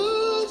heaven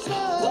looks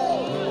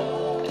like,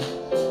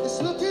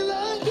 it's looking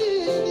like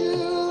me and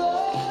you.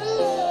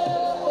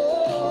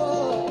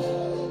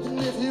 And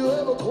if you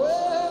ever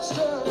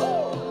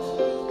question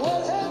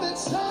what heaven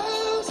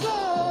sounds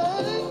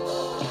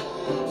like,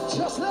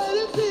 just let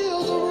it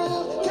feel the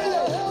room. Can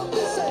you help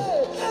me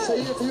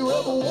say if you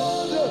ever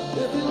wonder,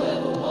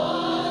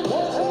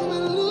 what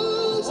heaven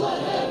looks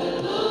like,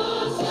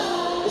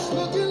 it's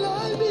looking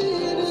like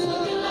me and you.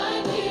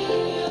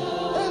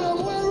 And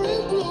I'm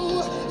wearing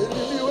blue. And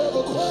if you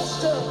ever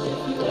question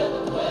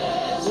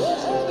what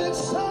heaven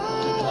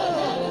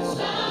sounds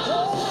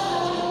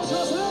like,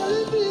 just let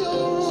it feel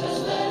the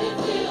room.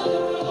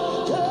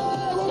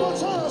 Yeah, one more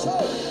time.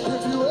 Say,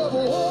 if you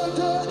ever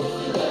wonder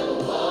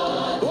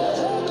what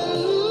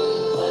heaven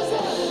looks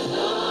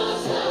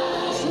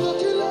like, it's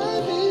looking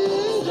like me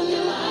and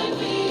you.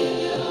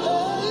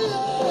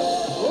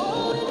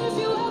 Oh, and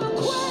if you ever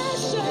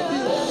question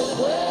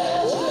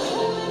what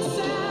heaven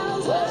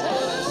sounds like,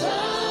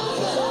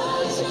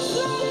 just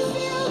let it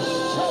feel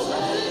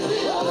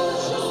the room.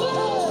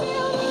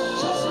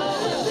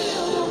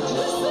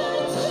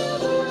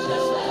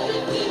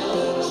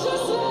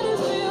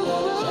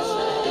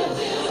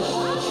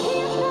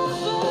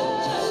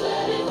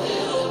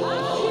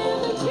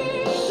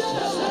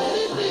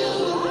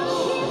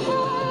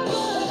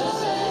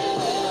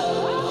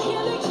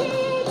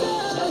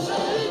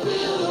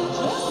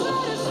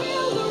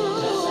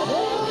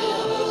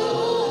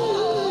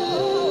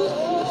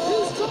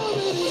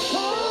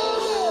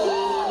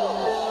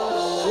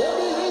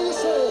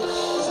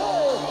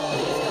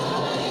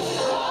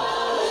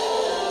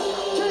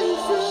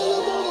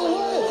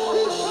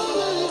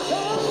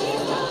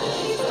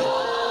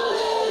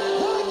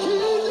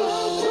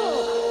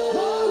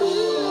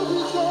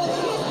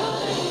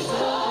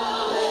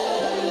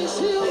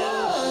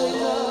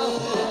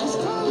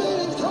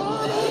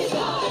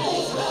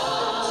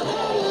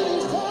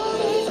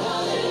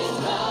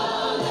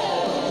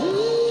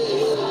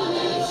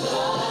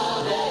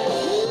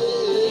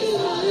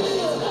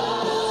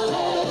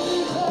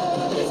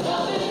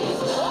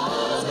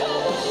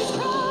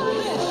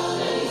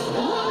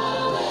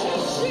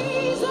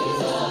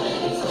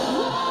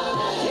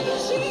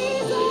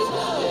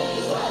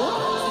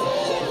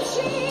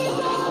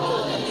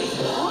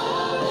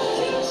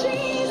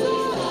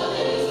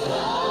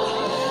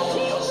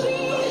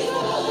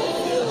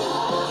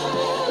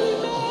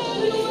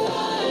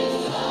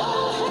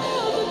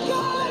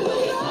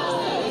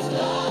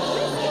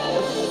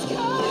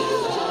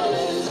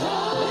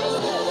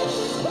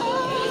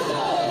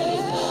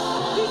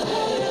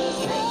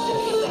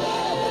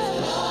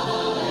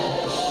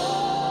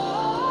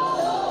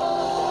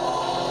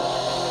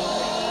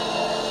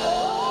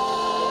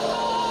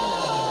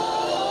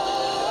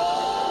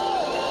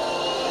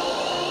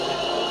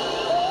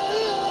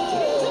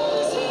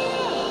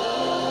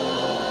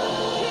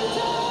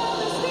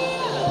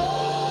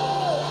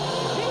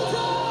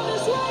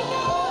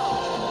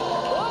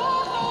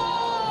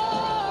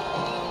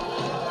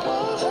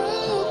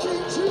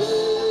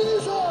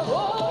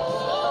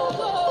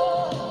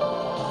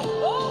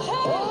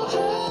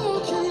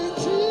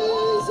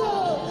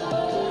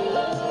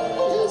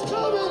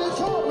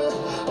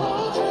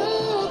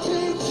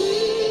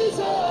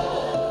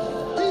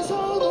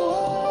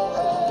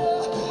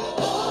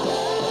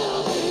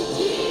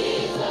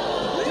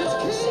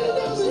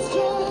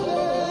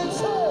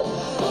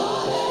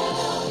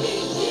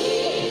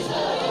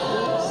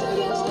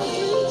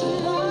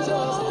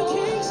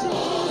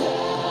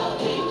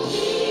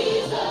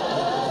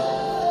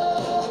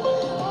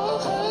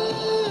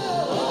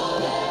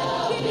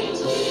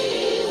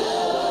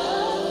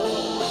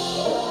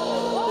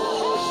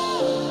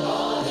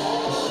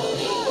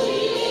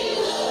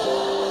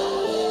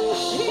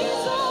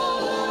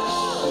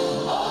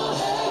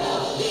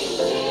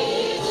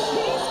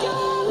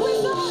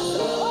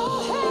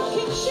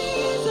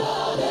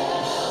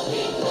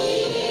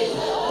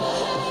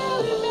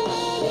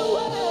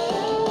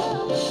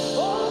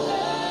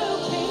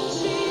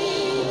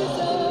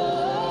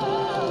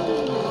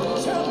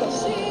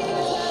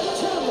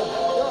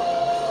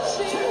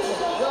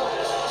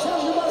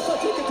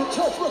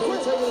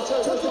 over the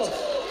church. Let's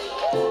go.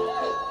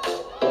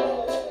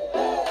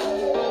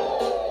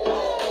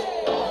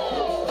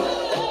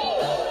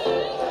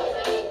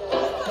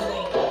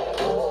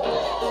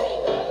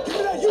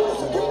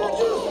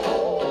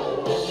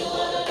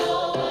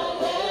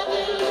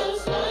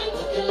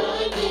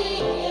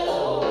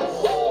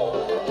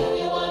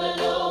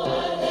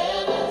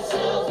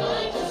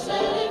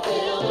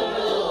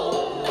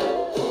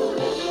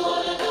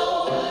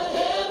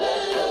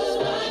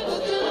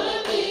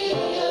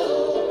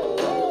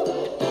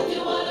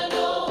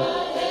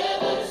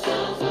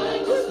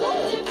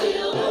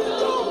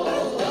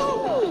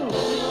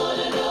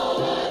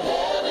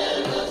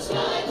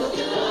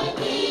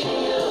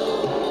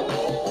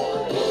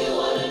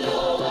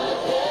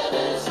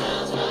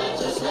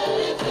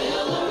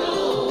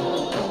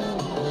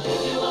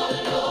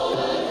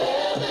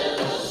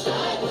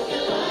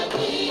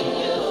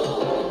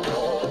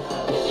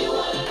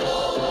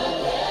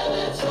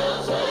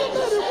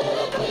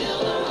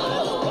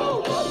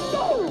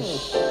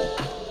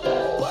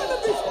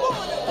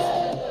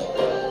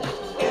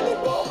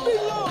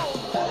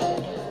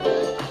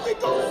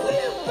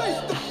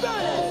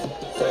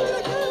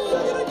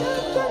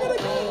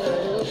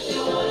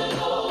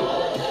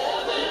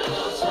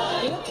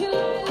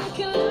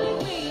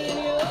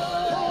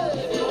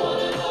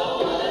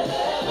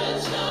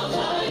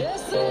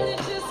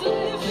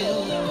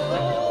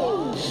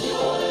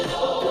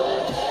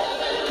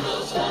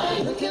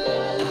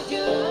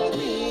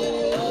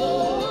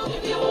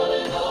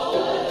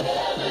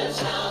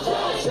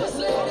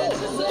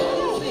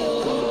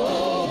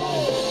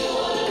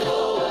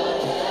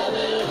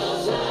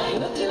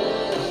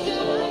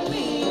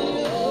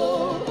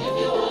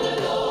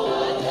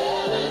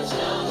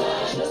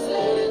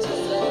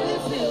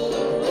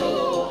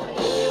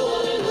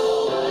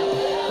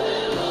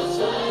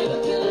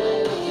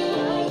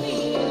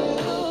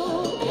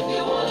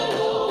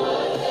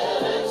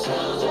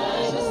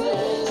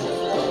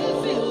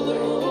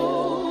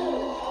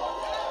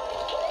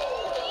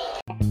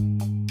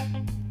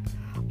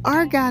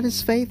 Our God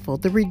is faithful.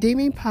 The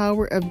redeeming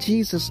power of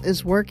Jesus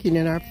is working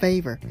in our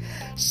favor.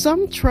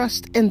 Some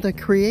trust in the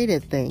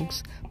created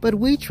things, but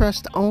we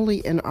trust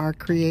only in our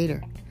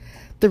Creator.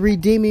 The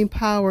redeeming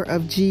power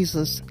of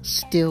Jesus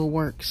still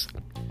works.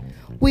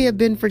 We have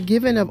been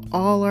forgiven of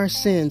all our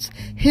sins,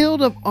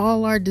 healed of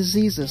all our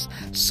diseases,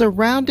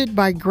 surrounded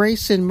by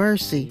grace and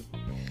mercy.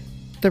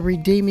 The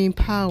redeeming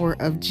power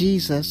of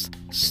Jesus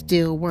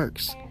still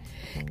works.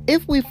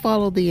 If we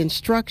follow the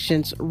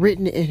instructions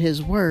written in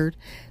His Word,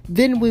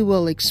 then we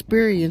will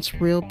experience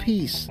real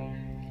peace,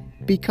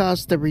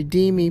 because the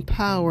redeeming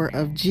power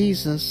of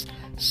Jesus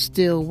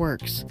still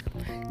works.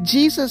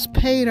 Jesus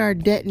paid our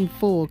debt in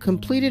full,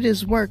 completed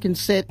His work, and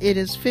said, "It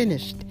is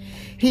finished."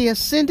 He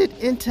ascended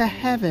into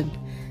heaven,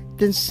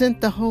 then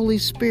sent the Holy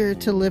Spirit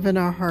to live in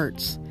our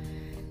hearts.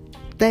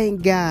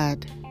 Thank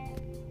God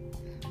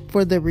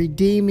for the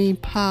redeeming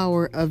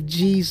power of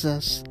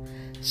Jesus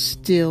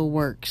still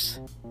works.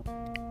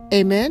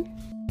 Amen.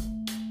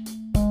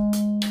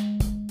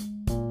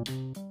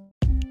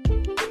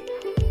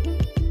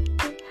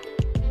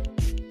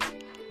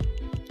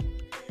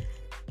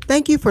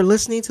 Thank you for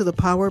listening to the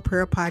Power of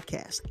Prayer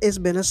Podcast. It's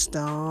been a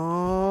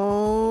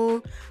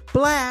stone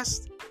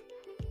blast.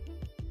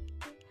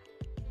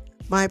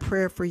 My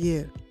prayer for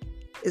you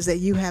is that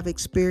you have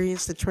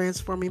experienced the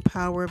transforming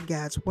power of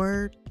God's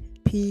Word,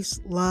 peace,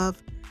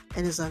 love,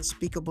 and His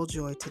unspeakable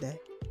joy today.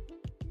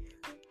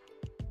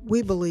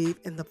 We believe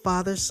in the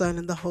Father, Son,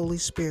 and the Holy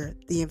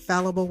Spirit, the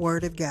infallible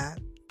Word of God,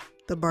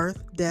 the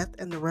birth, death,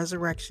 and the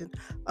resurrection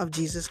of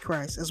Jesus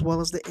Christ, as well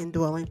as the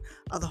indwelling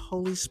of the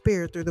Holy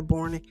Spirit through the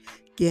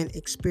born-again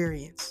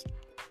experience.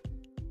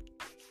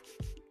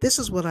 This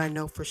is what I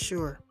know for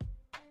sure.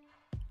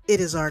 It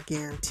is our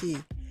guarantee.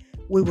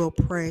 We will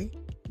pray,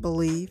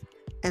 believe,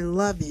 and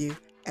love you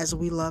as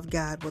we love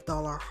God with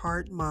all our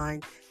heart,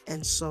 mind,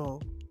 and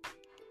soul.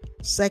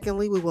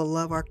 Secondly, we will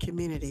love our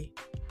community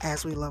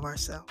as we love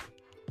ourselves.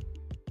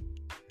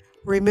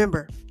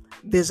 Remember,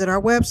 visit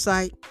our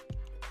website,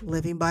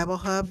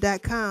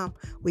 livingbiblehub.com.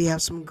 We have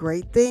some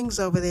great things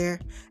over there,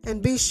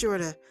 and be sure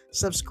to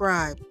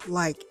subscribe,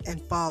 like,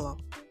 and follow.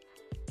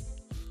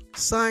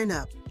 Sign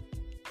up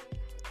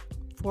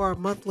for our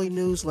monthly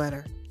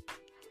newsletter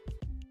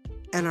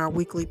and our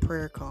weekly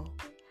prayer call.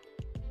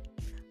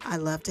 I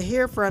love to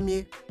hear from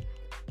you.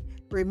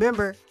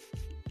 Remember,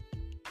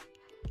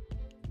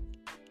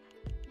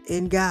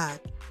 in God,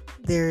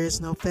 there is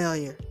no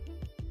failure.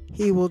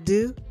 He will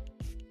do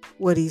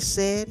what He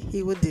said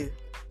He would do.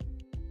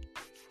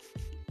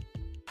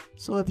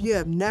 So if you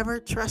have never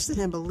trusted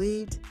and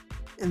believed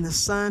in the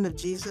Son of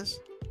Jesus,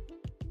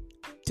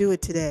 do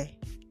it today.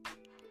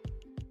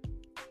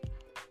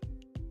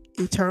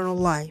 Eternal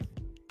life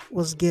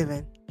was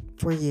given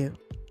for you.